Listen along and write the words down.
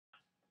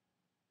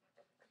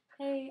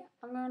Hey,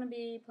 I'm going to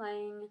be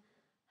playing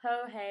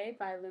Ho Hey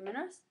by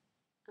Luminous.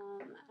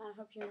 I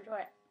hope you enjoy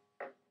it.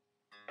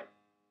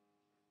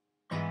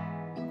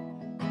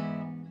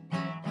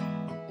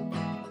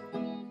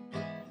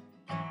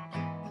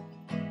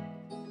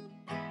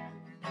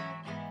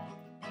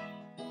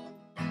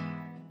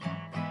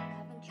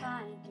 I've been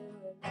trying to do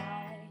it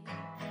right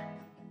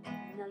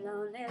in a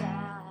lonely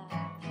life.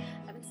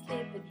 I've been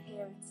sleeping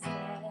here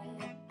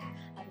instead.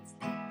 I've been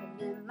sleeping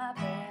in my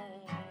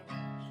bed,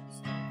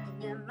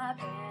 sleeping in my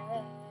bed.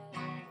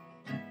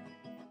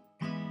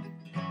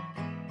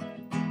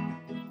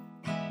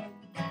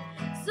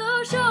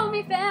 So show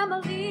me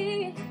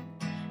family,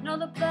 know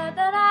the blood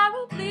that I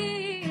will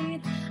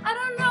bleed. I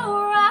don't know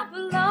where I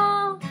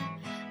belong,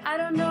 I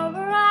don't know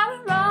where I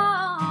went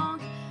wrong,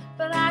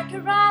 but I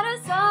could write a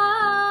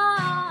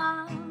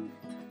song.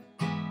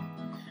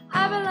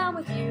 I belong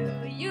with you,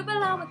 you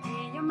belong with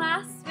me, you're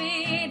my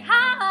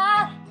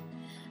sweetheart.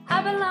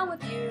 I belong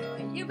with you,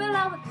 you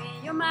belong with me,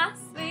 you're my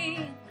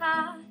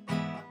sweetheart.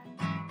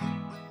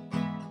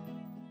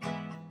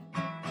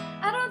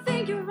 I don't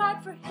think you're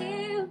right for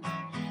him.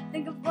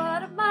 Think of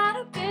what it might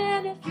have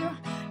been if you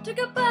took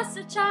a bus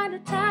to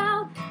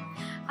Chinatown.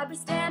 I'd be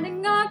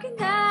standing on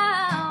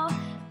Canal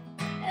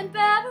and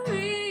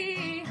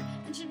Beverly,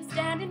 and she'd be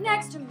standing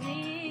next to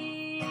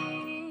me.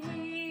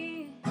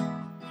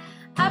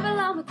 I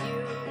belong with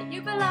you,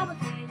 you belong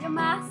with me, you're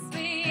my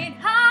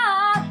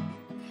sweetheart.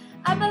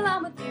 I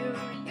belong with you,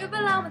 you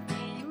belong with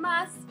me, you're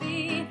my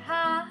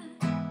sweetheart.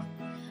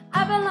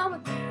 I belong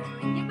with you,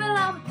 you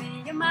belong with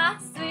me, you're my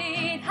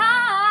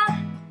sweetheart.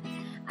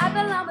 I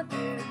belong with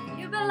you,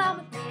 you belong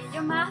with me,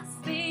 you're my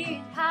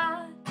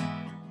sweetheart.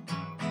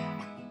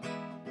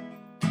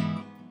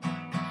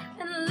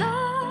 And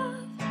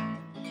love,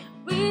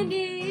 we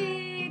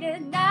need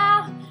it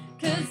now,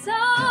 'cause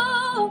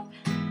hope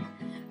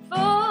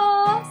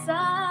for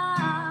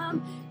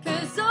some,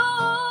 'cause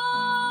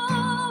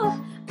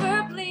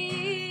we're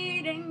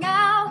bleeding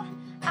out.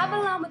 I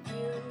belong with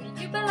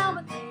you, you belong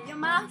with me, you're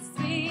my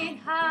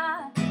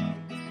sweetheart.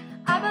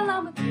 I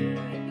belong with you,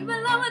 you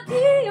belong with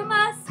me, you're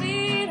my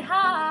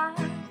sweetheart.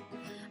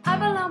 I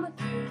belong with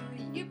you,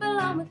 you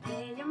belong with me.